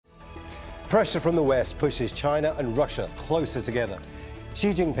Pressure from the West pushes China and Russia closer together.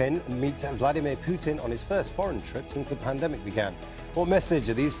 Xi Jinping meets Vladimir Putin on his first foreign trip since the pandemic began. What message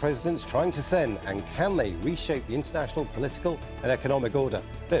are these presidents trying to send, and can they reshape the international political and economic order?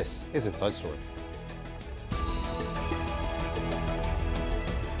 This is Inside Story.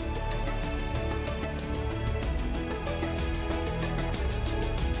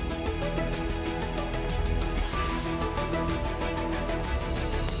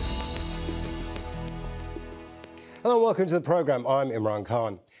 Hello and welcome to the programme. I'm Imran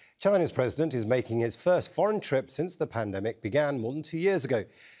Khan. China's president is making his first foreign trip since the pandemic began more than 2 years ago.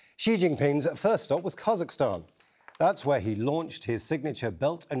 Xi Jinping's first stop was Kazakhstan. That's where he launched his signature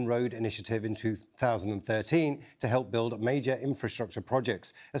Belt and Road Initiative in 2013 to help build major infrastructure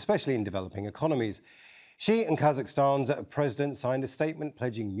projects, especially in developing economies. Xi and Kazakhstan's president signed a statement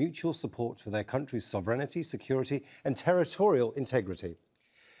pledging mutual support for their country's sovereignty, security and territorial integrity.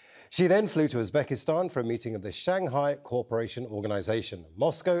 Xi then flew to Uzbekistan for a meeting of the Shanghai Cooperation Organization.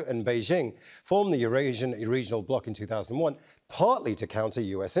 Moscow and Beijing formed the Eurasian regional bloc in 2001, partly to counter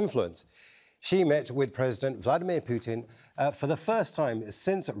US influence. Xi met with President Vladimir Putin for the first time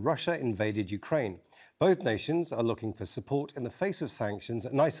since Russia invaded Ukraine. Both nations are looking for support in the face of sanctions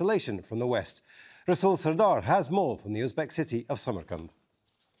and isolation from the West. Rasul Sardar has more from the Uzbek city of Samarkand.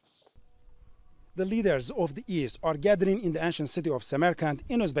 The leaders of the East are gathering in the ancient city of Samarkand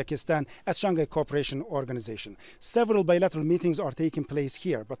in Uzbekistan at Shanghai Cooperation Organization. Several bilateral meetings are taking place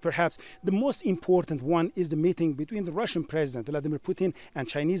here, but perhaps the most important one is the meeting between the Russian President Vladimir Putin and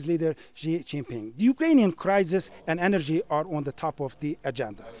Chinese leader Xi Jinping. The Ukrainian crisis and energy are on the top of the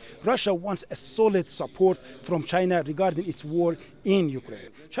agenda. Russia wants a solid support from China regarding its war in Ukraine.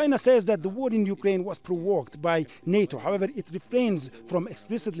 China says that the war in Ukraine was provoked by NATO. However, it refrains from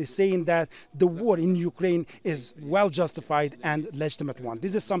explicitly saying that the war in Ukraine is well justified and legitimate one.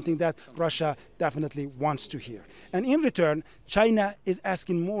 This is something that Russia definitely wants to hear. And in return, China is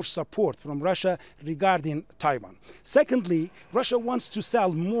asking more support from Russia regarding Taiwan. Secondly, Russia wants to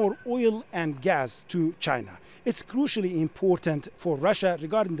sell more oil and gas to China. It's crucially important for Russia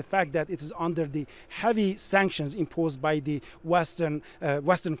regarding the fact that it is under the heavy sanctions imposed by the Western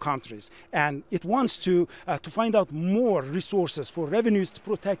countries, and it wants to find out more resources for revenues to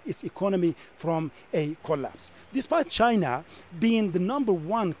protect its economy from a collapse. Despite China being the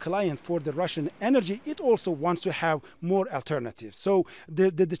 #1 client for the Russian energy, it also wants to have more alternatives. So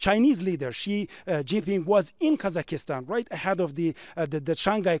the Chinese leader Xi Jinping was in Kazakhstan right ahead of the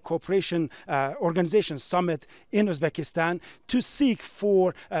Shanghai Cooperation Organization summit in Uzbekistan to seek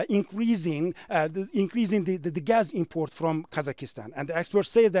for increasing the gas import from Kazakhstan. And the experts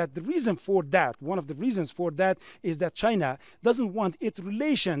say that the reason for that, one of the reasons for that, is that China doesn't want its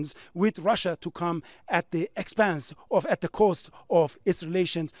relations with Russia to come at the cost of its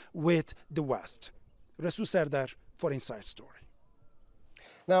relations with the West. Rasul Sardar for Inside Story.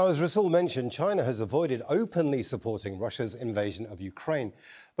 Now, as Rasul mentioned, China has avoided openly supporting Russia's invasion of Ukraine.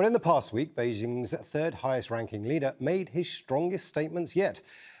 But in the past week, Beijing's third highest ranking leader made his strongest statements yet.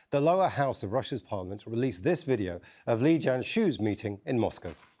 The lower house of Russia's parliament released this video of Li Jianshu's meeting in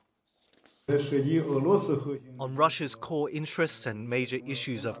Moscow. On Russia's core interests and major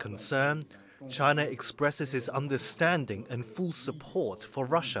issues of concern, China expresses its understanding and full support for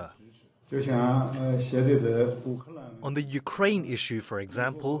Russia. On the Ukraine issue, for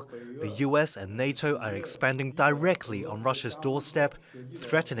example, the US and NATO are expanding directly on Russia's doorstep,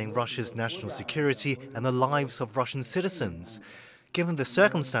 threatening Russia's national security and the lives of Russian citizens. Given the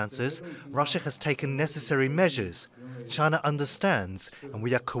circumstances, Russia has taken necessary measures. China understands, and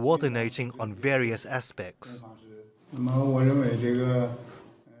we are coordinating on various aspects.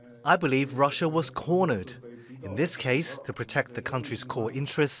 I believe Russia was cornered. In this case, to protect the country's core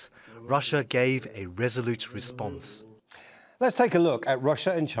interests, Russia gave a resolute response. Let's take a look at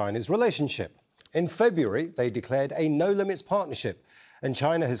Russia and China's relationship. In February, they declared a no-limits partnership, and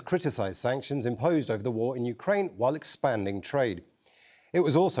China has criticised sanctions imposed over the war in Ukraine while expanding trade. It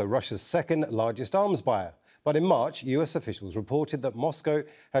was also Russia's second largest arms buyer. But in March, US officials reported that Moscow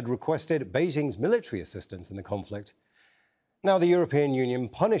had requested Beijing's military assistance in the conflict. Now, the European Union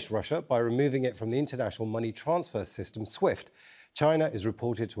punished Russia by removing it from the international money transfer system SWIFT. China is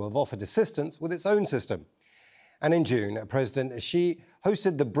reported to have offered assistance with its own system. And in June, President Xi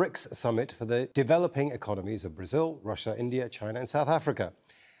hosted the BRICS summit for the developing economies of Brazil, Russia, India, China and South Africa.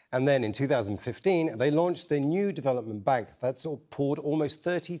 And then in 2015, they launched the new development bank that's poured almost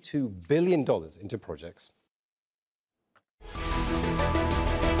 $32 billion into projects.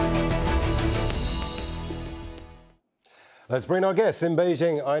 Let's bring our guests in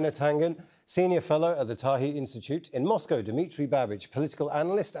Beijing. Einar Tangen, Senior Fellow at the Taihe Institute in Moscow, Dmitry Babich, Political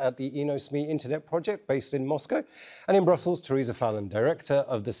Analyst at the InoSMI Internet Project based in Moscow, and in Brussels, Theresa Fallon, Director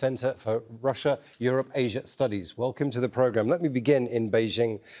of the Centre for Russia, Europe, Asia Studies. Welcome to the programme. Let me begin in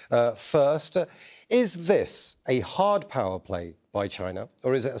Beijing first. Is this a hard power play by China,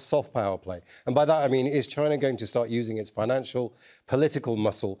 or is it a soft power play? And by that, I mean, is China going to start using its financial, political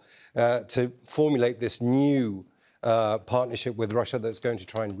muscle to formulate this new partnership with Russia that's going to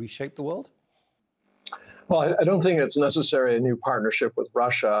try and reshape the world? Well, I don't think it's necessarily a new partnership with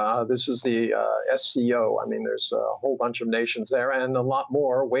Russia. This is the SCO. I mean, there's a whole bunch of nations there and a lot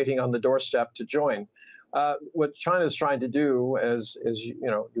more waiting on the doorstep to join. What China is trying to do, as you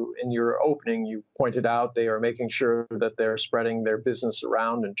know, in your opening, you pointed out, they are making sure that they're spreading their business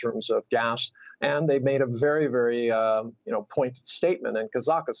around in terms of gas. And they made a very, very pointed statement in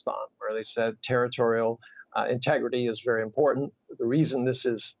Kazakhstan, where they said territorial integrity is very important. The reason this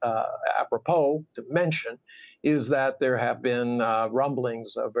is apropos to mention is that there have been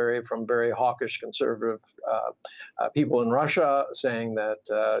rumblings from very hawkish conservative people in Russia saying that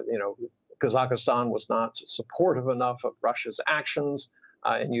Kazakhstan was not supportive enough of Russia's actions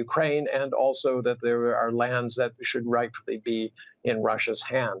in Ukraine, and also that there are lands that should rightfully be in Russia's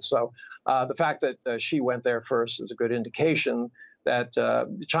hands. So the fact that she went there first is a good indication that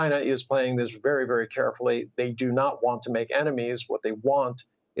China is playing this very, very carefully. They do not want to make enemies. What they want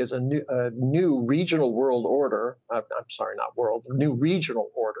is a new regional world order. New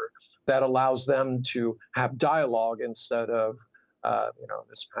regional order that allows them to have dialogue instead of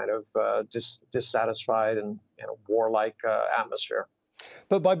this kind of dissatisfied and warlike atmosphere.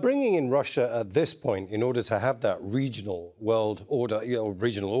 But by bringing in Russia at this point, in order to have that regional world order,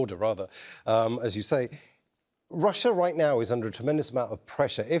 regional order rather, as you say, Russia right now is under a tremendous amount of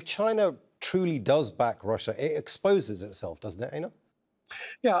pressure. If China truly does back Russia, it exposes itself, doesn't it, Einar?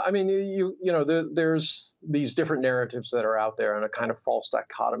 Yeah, I mean, there's these different narratives that are out there, and a kind of false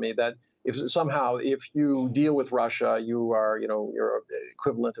dichotomy that if you deal with Russia, you are, you're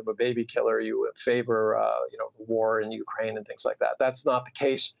equivalent of a baby killer. You favor, the war in Ukraine and things like that. That's not the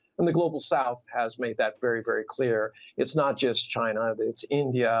case. And the global South has made that very, very clear. It's not just China. It's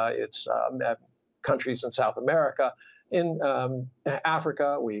India. It's countries in South America. In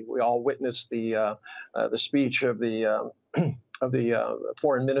Africa, we all witnessed the speech of the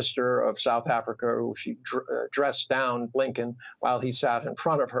foreign minister of South Africa, who she dressed down Blinken while he sat in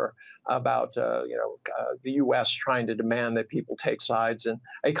front of her, about the U.S. trying to demand that people take sides in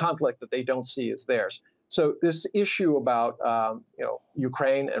a conflict that they don't see as theirs. So this issue about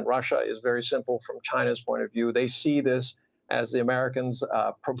Ukraine and Russia is very simple from China's point of view. They see this as the Americans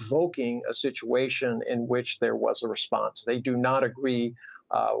provoking a situation in which there was a response. They do not agree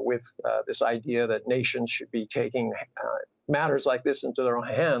with this idea that nations should be taking matters like this into their own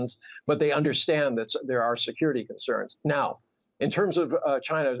hands, but they understand that there are security concerns. Now, in terms of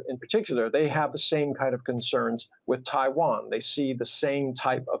China in particular, they have the same kind of concerns with Taiwan. They see the same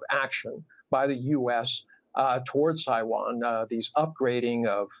type of action by the U.S. Towards Taiwan, these upgrading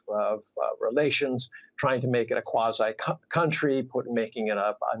of relations, trying to make it a quasi-country, making it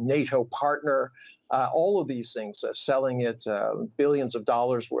a NATO partner, all of these things, selling it billions of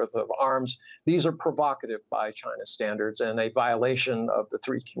dollars worth of arms. These are provocative by China's standards and a violation of the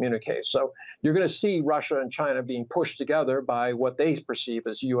three communiques. So you're going to see Russia and China being pushed together by what they perceive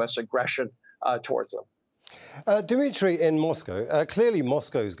as U.S. aggression towards them. Dmitry, in Moscow, clearly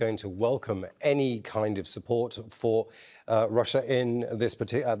Moscow is going to welcome any kind of support for Russia in this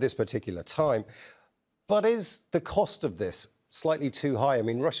at this particular time. But is the cost of this slightly too high? I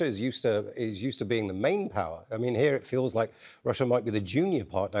mean, Russia is used to being the main power. I mean, here it feels like Russia might be the junior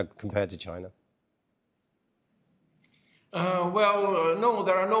partner compared to China. No,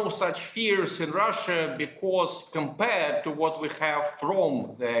 there are no such fears in Russia, because compared to what we have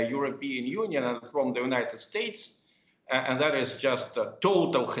from the European Union and from the United States, and that is just a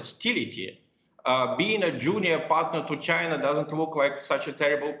total hostility, being a junior partner to China doesn't look like such a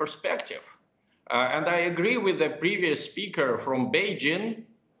terrible perspective. And I agree with the previous speaker from Beijing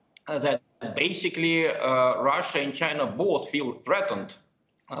that basically Russia and China both feel threatened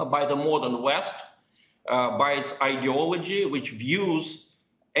by the modern West, by its ideology, which views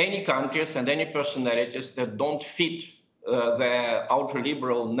any countries and any personalities that don't fit the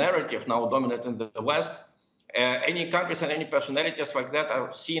ultra-liberal narrative now dominant in the West. Any countries and any personalities like that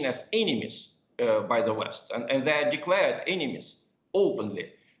are seen as enemies by the West, and they are declared enemies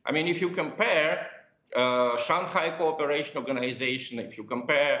openly. I mean, if you compare Shanghai Cooperation Organization, if you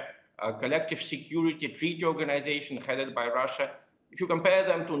compare Collective Security Treaty Organization headed by Russia, if you compare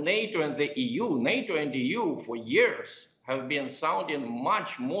them to NATO and the EU, NATO and the EU for years have been sounding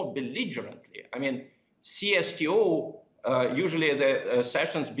much more belligerently. I mean, CSTO, usually the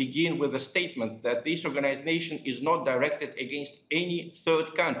sessions begin with a statement that this organization is not directed against any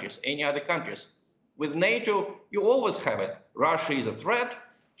third countries, any other countries. With NATO, you always have it. Russia is a threat.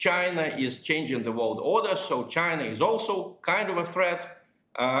 China is changing the world order, so China is also kind of a threat.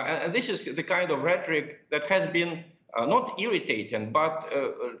 And this is the kind of rhetoric that has been not irritating, but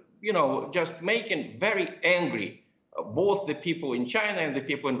just making very angry both the people in China and the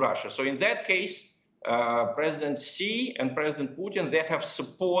people in Russia. So in that case, President Xi and President Putin, they have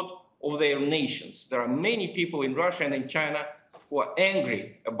support of their nations. There are many people in Russia and in China who are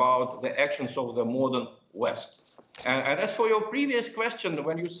angry about the actions of the modern West. And as for your previous question,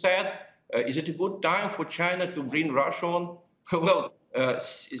 when you said, is it a good time for China to bring Russia on? Well,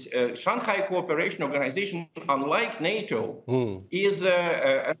 Shanghai Cooperation Organization, unlike NATO, is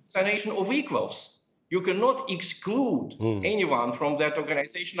a nation of equals. You cannot exclude anyone from that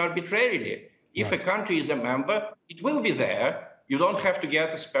organization arbitrarily. If a country is a member, it will be there. You don't have to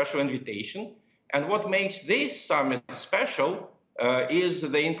get a special invitation. And what makes this summit special is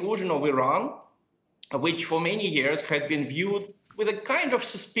the inclusion of Iran, which for many years had been viewed with a kind of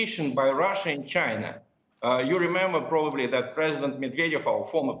suspicion by Russia and China. You remember probably that President Medvedev, our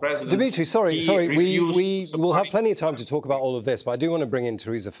former president... Dmitry, sorry, we will have plenty of time to talk about all of this, but I do want to bring in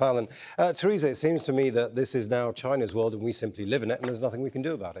Theresa Fallon. Theresa, it seems to me that this is now China's world and we simply live in it and there's nothing we can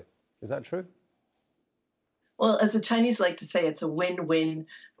do about it. Is that true? Well, as the Chinese like to say, it's a win-win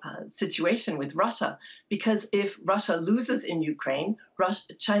situation with Russia, because if Russia loses in Ukraine,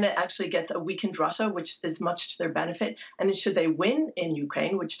 China actually gets a weakened Russia, which is much to their benefit. And should they win in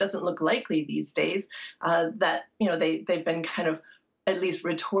Ukraine, which doesn't look likely these days, that they've been kind of at least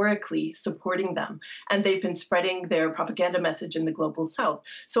rhetorically supporting them, and they've been spreading their propaganda message in the global South.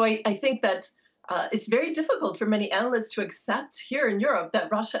 So I think that it's very difficult for many analysts to accept here in Europe that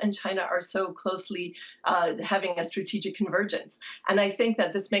Russia and China are so closely having a strategic convergence. And I think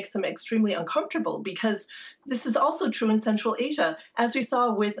that this makes them extremely uncomfortable, because this is also true in Central Asia, as we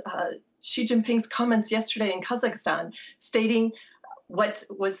saw with Xi Jinping's comments yesterday in Kazakhstan, stating what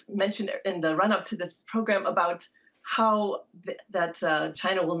was mentioned in the run-up to this program about how that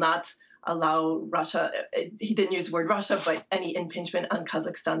China will not allow Russia, he didn't use the word Russia, but any impingement on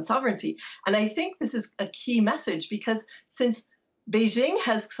Kazakhstan's sovereignty. And I think this is a key message, because since Beijing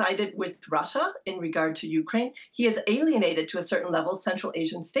has sided with Russia in regard to Ukraine, he has alienated to a certain level Central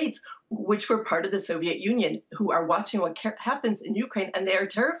Asian states, which were part of the Soviet Union, who are watching what happens in Ukraine, and they are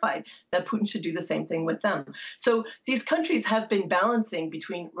terrified that Putin should do the same thing with them. So these countries have been balancing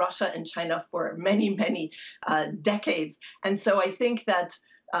between Russia and China for many, many decades. And so I think that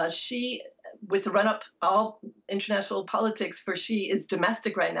Xi, with the run-up, all international politics for Xi is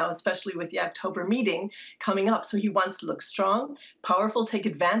domestic right now, especially with the October meeting coming up. So he wants to look strong, powerful, take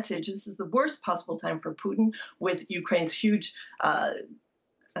advantage. This is the worst possible time for Putin, with Ukraine's huge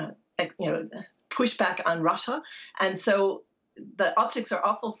pushback on Russia. And so the optics are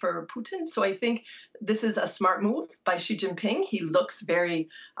awful for Putin. So I think this is a smart move by Xi Jinping. He looks very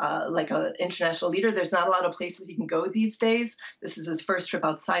like an international leader. There's not a lot of places he can go these days. This is his first trip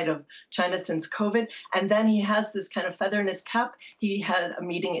outside of China since COVID. And then he has this kind of feather in his cap. He had a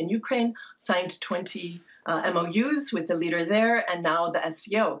meeting in Ukraine, signed 20 MOUs with the leader there, and now the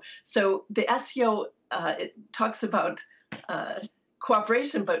SCO. So the SCO, it talks about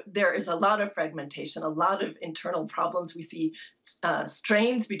cooperation, but there is a lot of fragmentation, a lot of internal problems. We see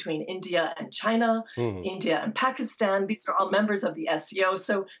strains between India and China, India and Pakistan. These are all members of the SCO.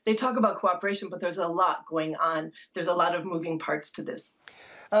 So they talk about cooperation, but there's a lot going on. There's a lot of moving parts to this.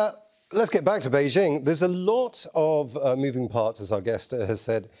 Let's get back to Beijing. There's a lot of moving parts, as our guest has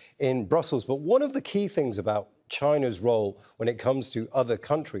said, in Brussels. But one of the key things about China's role when it comes to other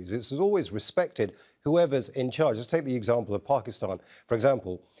countries is it's always respected whoever's in charge. Let's take the example of Pakistan. For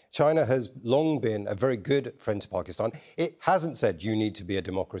example, China has long been a very good friend to Pakistan. It hasn't said you need to be a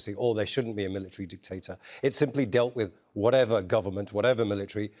democracy or there shouldn't be a military dictator. It simply dealt with whatever government, whatever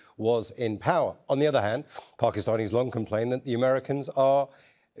military was in power. On the other hand, Pakistanis long complained that the Americans are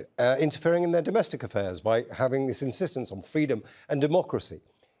interfering in their domestic affairs by having this insistence on freedom and democracy.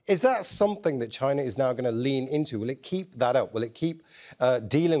 Is that something that China is now going to lean into? Will it keep that up? Will it keep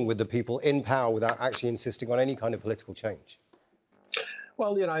dealing with the people in power without actually insisting on any kind of political change?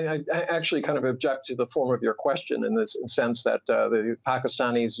 Well, I actually kind of object to the form of your question in this sense that the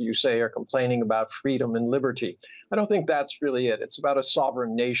Pakistanis, you say, are complaining about freedom and liberty. I don't think that's really it. It's about a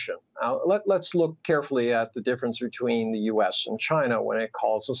sovereign nation. Now, let's look carefully at the difference between the U.S. and China when it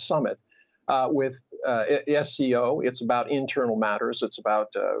calls a summit. with SCO. It's about internal matters. It's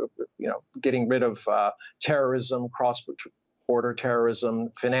about getting rid of terrorism, cross-border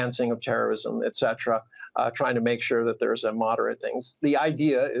terrorism, financing of terrorism, etc. Trying to make sure that there's a moderate things. The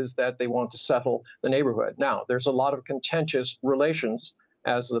idea is that they want to settle the neighborhood. Now, there's a lot of contentious relations,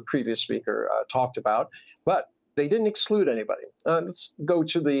 as the previous speaker talked about, but they didn't exclude anybody. Let's go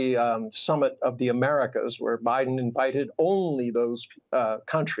to the summit of the Americas, where Biden invited only those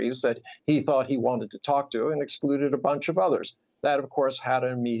countries that he thought he wanted to talk to and excluded a bunch of others. That, of course, had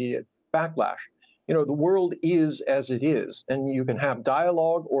an immediate backlash. You know, the world is as it is, and you can have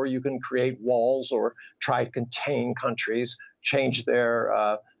dialogue or you can create walls or try to contain countries, change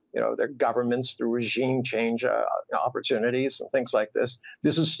their their governments through regime change opportunities and things like this.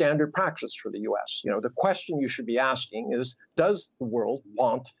 This is standard practice for the U.S. You know, the question you should be asking is, does the world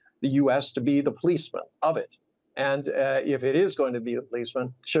want the U.S. to be the policeman of it? And if it is going to be the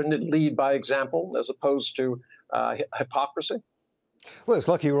policeman, shouldn't it lead by example as opposed to hypocrisy? Well, it's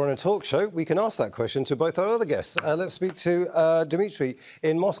lucky we're on a talk show. We can ask that question to both our other guests. Let's speak to Dmitry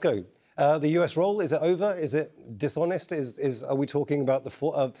in Moscow. The U.S. role, is it over? Is it dishonest? Are we talking about the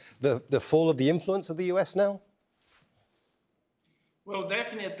fall of the influence of the U.S. now? Well,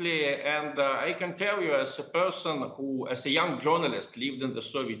 definitely. And I can tell you, as a person who, as a young journalist, lived in the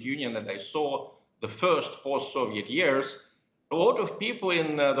Soviet Union and I saw the first post-Soviet years, a lot of people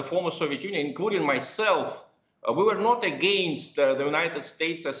in the former Soviet Union, including myself, we were not against the United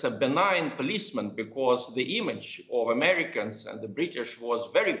States as a benign policeman, because the image of Americans and the British was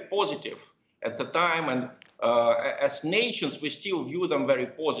very positive at the time. And as nations, we still view them very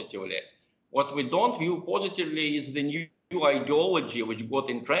positively. What we don't view positively is the new ideology which got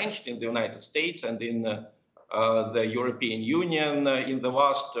entrenched in the United States and in the European Union in the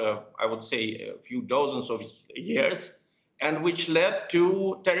last, I would say, a few dozens of years, and which led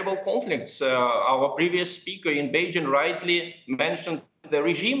to terrible conflicts. Our previous speaker in Beijing rightly mentioned the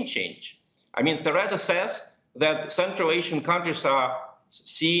regime change. I mean, Theresa says that Central Asian countries are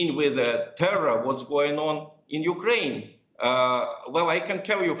seeing with terror what's going on in Ukraine. Well, I can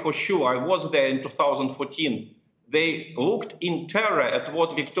tell you for sure, I was there in 2014. They looked in terror at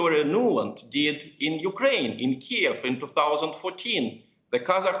what Victoria Nuland did in Ukraine, in Kiev in 2014. The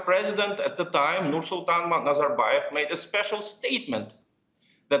Kazakh president at the time, Nursultan Nazarbayev, made a special statement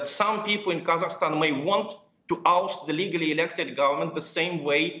that some people in Kazakhstan may want to oust the legally elected government the same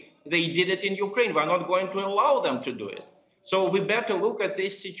way they did it in Ukraine. We're not going to allow them to do it. So we better look at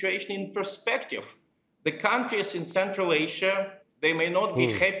this situation in perspective. The countries in Central Asia, they may not be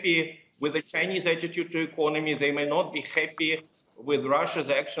happy with the Chinese attitude to economy. They may not be happy with Russia's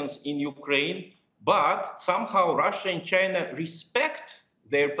actions in Ukraine, but somehow Russia and China respect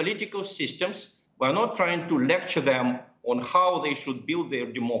their political systems. We're not trying to lecture them on how they should build their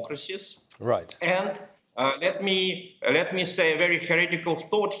democracies. Right. And let me say a very heretical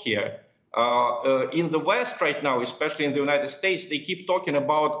thought here. In the West right now, especially in the United States, they keep talking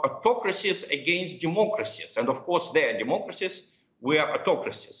about autocracies against democracies. And of course, they are democracies, we are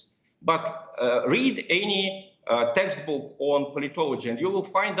autocracies. But read any textbook on politology, and you will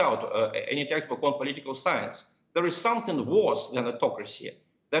find out any textbook on political science. There is something worse than autocracy.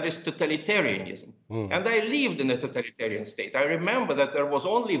 That is totalitarianism. And I lived in a totalitarian state. I remember that there was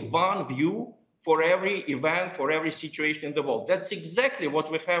only one view for every event, for every situation in the world. That's exactly what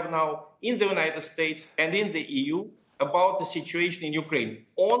we have now in the United States and in the EU about the situation in Ukraine.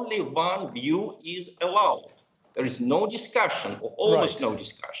 Only one view is allowed. There is no discussion, or almost no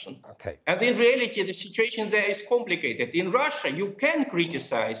discussion. Okay. And in reality, the situation there is complicated. In Russia, you can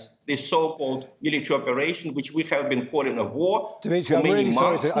criticize the so-called military operation, which we have been calling a war. Dmitry, I'm really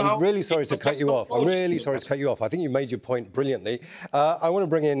sorry to cut you off. I'm really sorry to cut you off. I think you made your point brilliantly. I want to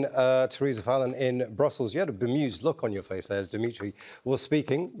bring in Theresa Fallon in Brussels. You had a bemused look on your face there as Dmitry was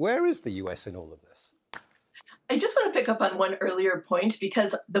speaking. Where is the US in all of this? I just want to pick up on one earlier point,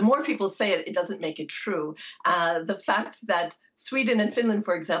 because the more people say it, it doesn't make it true. The fact that Sweden and Finland,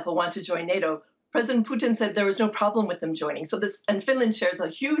 for example, want to join NATO, President Putin said there was no problem with them joining. So and Finland shares a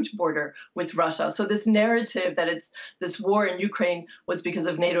huge border with Russia. So this narrative that this war in Ukraine was because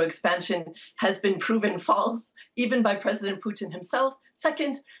of NATO expansion has been proven false, even by President Putin himself.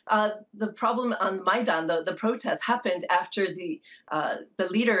 Second, the problem on Maidan, the protest, happened after the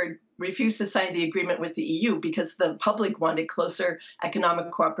leader refused to sign the agreement with the EU because the public wanted closer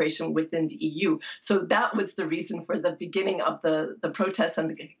economic cooperation within the EU. So that was the reason for the beginning of the protests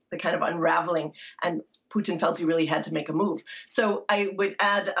and the kind of unraveling. And Putin felt he really had to make a move. So I would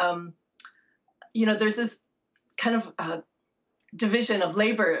add, there's this kind of division of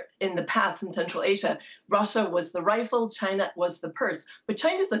labor in the past in Central Asia. Russia was the rifle, China was the purse. But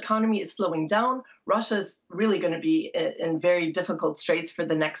China's economy is slowing down. Russia's really going to be in very difficult straits for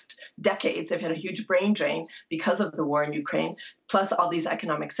the next decades. They've had a huge brain drain because of the war in Ukraine, plus all these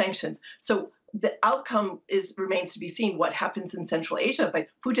economic sanctions. So the outcome remains to be seen what happens in Central Asia. But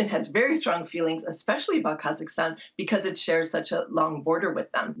Putin has very strong feelings, especially about Kazakhstan, because it shares such a long border with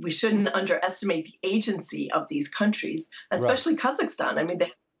them. We shouldn't underestimate the agency of these countries, especially Kazakhstan. I mean,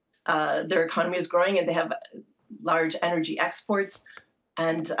 their economy is growing and they have large energy exports.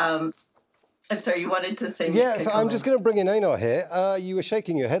 And I'm sorry, you wanted to say? Yes, I'm just going to bring in Einar here. You were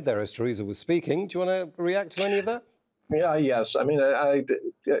shaking your head there as Theresa was speaking. Do you want to react to any of that? Yeah, yes. I mean,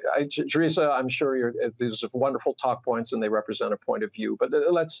 Theresa, I'm sure these are wonderful talk points and they represent a point of view. But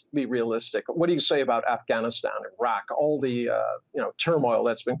let's be realistic. What do you say about Afghanistan, Iraq, all the turmoil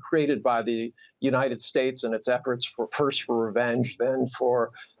that's been created by the United States and its efforts first for revenge, then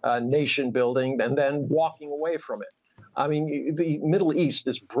for nation building, and then walking away from it? I mean, the Middle East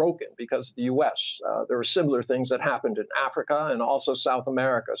is broken because of the U.S. There are similar things that happened in Africa and also South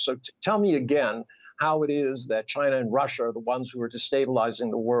America. So tell me again how it is that China and Russia are the ones who are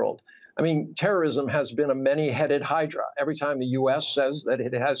destabilizing the world. I mean, terrorism has been a many-headed hydra. Every time the U.S. says that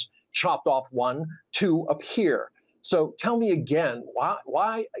it has chopped off one, two appear. So tell me again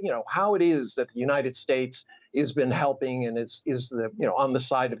why how it is that the United States has been helping and is on the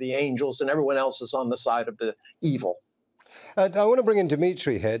side of the angels and everyone else is on the side of the evil. I want to bring in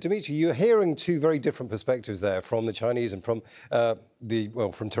Dmitry here. Dmitry, you're hearing two very different perspectives there from the Chinese and from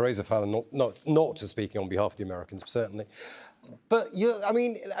from Theresa Fallon, not to speaking on behalf of the Americans, certainly. But I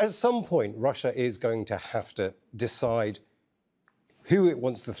mean, at some point, Russia is going to have to decide who it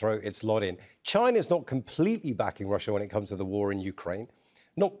wants to throw its lot in. China's not completely backing Russia when it comes to the war in Ukraine.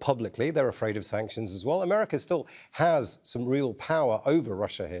 Not publicly. They're afraid of sanctions as well. America still has some real power over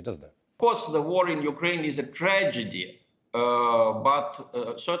Russia here, doesn't it? Of course, the war in Ukraine is a tragedy.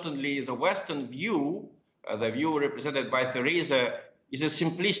 But certainly the Western view, the view represented by Theresa, is a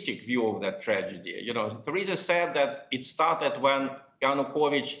simplistic view of that tragedy. You know, Theresa said that it started when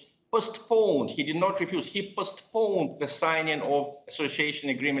Yanukovych postponed, he did not refuse, he postponed the signing of association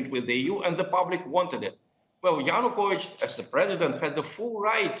agreement with the EU and the public wanted it. Well, Yanukovych, as the president, had the full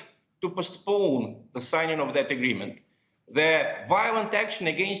right to postpone the signing of that agreement. The violent action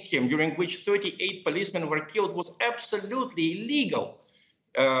against him, during which 38 policemen were killed, was absolutely illegal.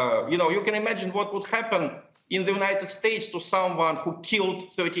 You can imagine what would happen in the United States to someone who killed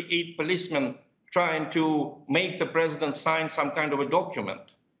 38 policemen trying to make the president sign some kind of a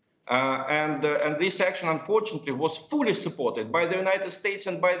document. And this action, unfortunately, was fully supported by the United States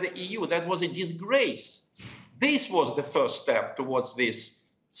and by the EU. That was a disgrace. This was the first step towards this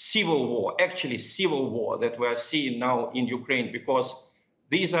civil war, actually civil war that we are seeing now in Ukraine, because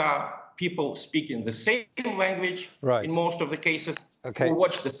these are people speaking the same language in most of the cases, who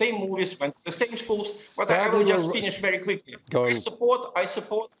watch the same movies, went to the same schools. But I will just finish very quickly. I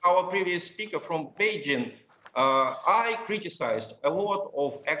support our previous speaker from Beijing. I criticized a lot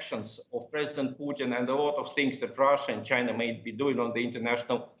of actions of President Putin and a lot of things that Russia and China may be doing on the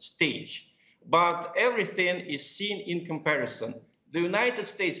international stage. But everything is seen in comparison. The United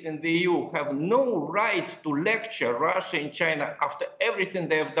States and the EU have no right to lecture Russia and China after everything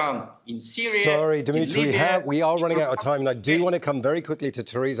they have done in Syria. Sorry, Dmitry, we are running out of time, and I do want to come very quickly to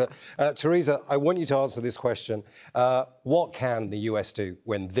Theresa. Theresa, I want you to answer this question. What can the US do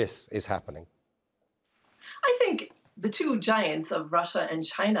when this is happening? I think the two giants of Russia and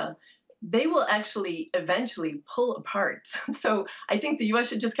China, they will actually eventually pull apart. So I think the US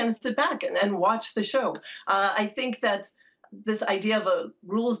should just kind of sit back and watch the show. I think that this idea of a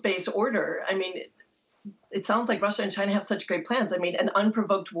rules-based order, I mean, it sounds like Russia and China have such great plans. I mean, an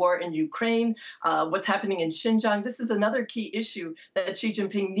unprovoked war in Ukraine, what's happening in Xinjiang. This is another key issue that Xi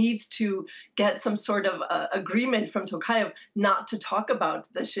Jinping needs to get some sort of agreement from Tokayev not to talk about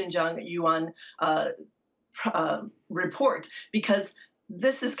the Xinjiang Yuan report, because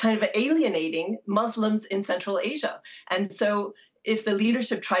this is kind of alienating Muslims in Central Asia. And so if the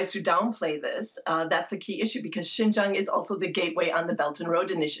leadership tries to downplay this, that's a key issue, because Xinjiang is also the gateway on the Belt and Road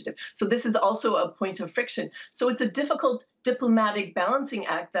Initiative. So this is also a point of friction. So it's a difficult diplomatic balancing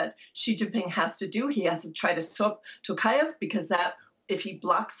act that Xi Jinping has to do. He has to try to stop Tokayev, because that, if he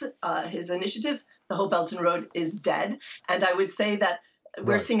blocks his initiatives, the whole Belt and Road is dead. And I would say that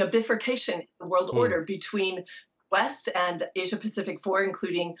we're seeing a bifurcation in the world order between West and Asia-Pacific 4,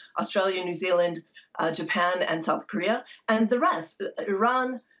 including Australia, New Zealand, Japan, and South Korea, and the rest,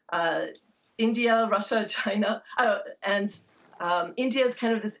 Iran, India, Russia, China, and India is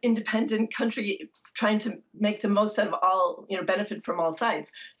kind of this independent country trying to make the most out of all, benefit from all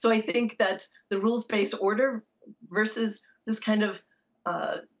sides. So I think that the rules-based order versus this kind of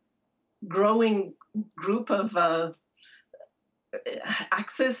growing group of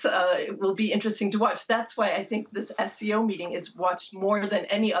axis will be interesting to watch. That's why I think this SCO meeting is watched more than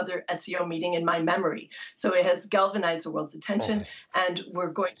any other SCO meeting in my memory. So it has galvanized the world's attention, and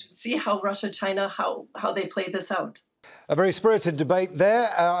we're going to see how Russia, China, how they play this out. A very spirited debate there.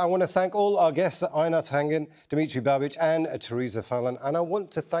 I want to thank all our guests, Einar, Tangen, Dmitry, Babich and Theresa, Fallon. And I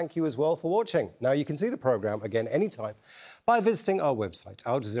want to thank you as well for watching. Now, you can see the programme again anytime by visiting our website,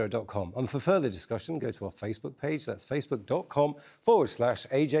 aljazeera.com. And for further discussion, go to our Facebook page. That's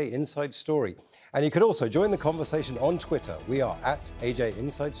facebook.com/AJ Inside Story. And you can also join the conversation on Twitter. We are at AJ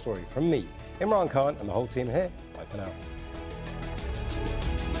Inside Story. From me, Imran Khan, and the whole team here. Bye for now.